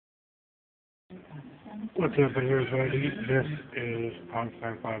What's up, everybody? This is Punk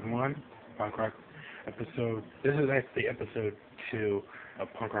 951, Punk Rock episode. This is actually episode 2 of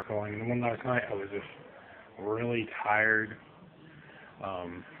Punk Rock Calling. The one last night, I was just really tired,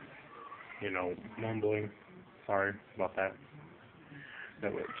 mumbling. Sorry about that.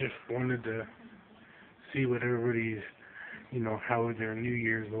 But just wanted to see what everybody's, how their New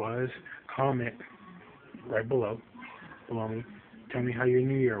Year's was. Comment right below me. Tell me how your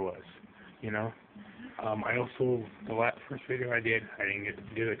New Year was, I also, first video I did, I didn't get to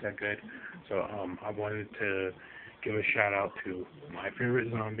do it that good, so I wanted to give a shout out to My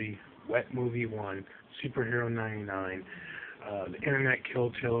Favorite Zombie, Wet Movie 1, Superhero 99, The Internet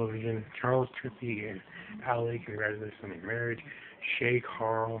Killed Television, Charles Trippy and Allie, congratulations on your marriage, Shay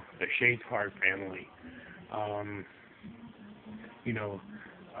Carl, the Shay Card family,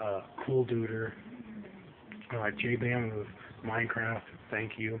 Cool Duder, J-Bam of Minecraft,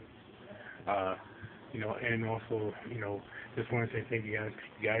 thank you. And also, just want to say thank you guys.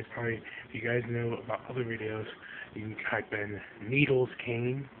 You guys probably, if you guys know about other videos, you can type in Needles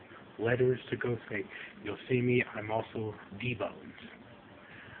Cane, letters to go say. You'll see me. I'm also D-Bones.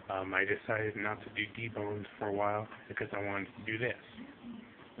 I decided not to do D-Bones for a while because I wanted to do this.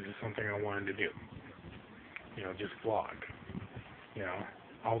 This is something I wanted to do. Just vlog.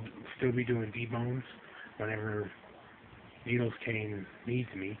 I'll still be doing D-Bones whenever Needles Cane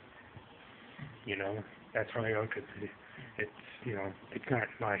needs me. That's why because it's not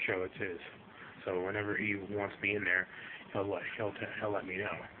my show, it's his. So whenever he wants me in there, he'll let me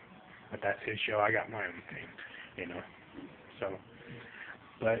know. But that's his show. I got my own thing, So,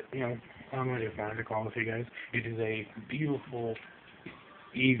 but I'm going to find a call with you guys. It is a beautiful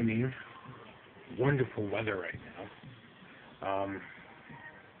evening, wonderful weather right now.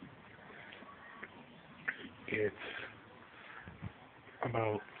 It's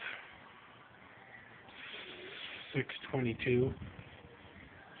about 6:22.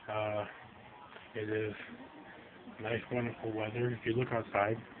 It is nice, wonderful weather. If you look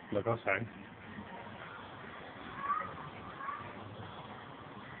outside, look outside.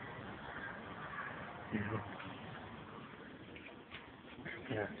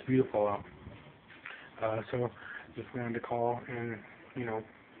 Yeah, it's beautiful out. So just wanted to call and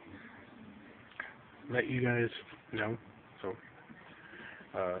let you guys know. So,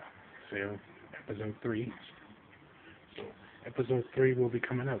 episode 3. So episode 3 will be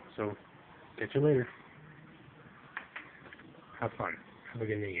coming up. So catch you later. Have fun. Have a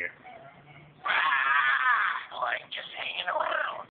good New Year. Like just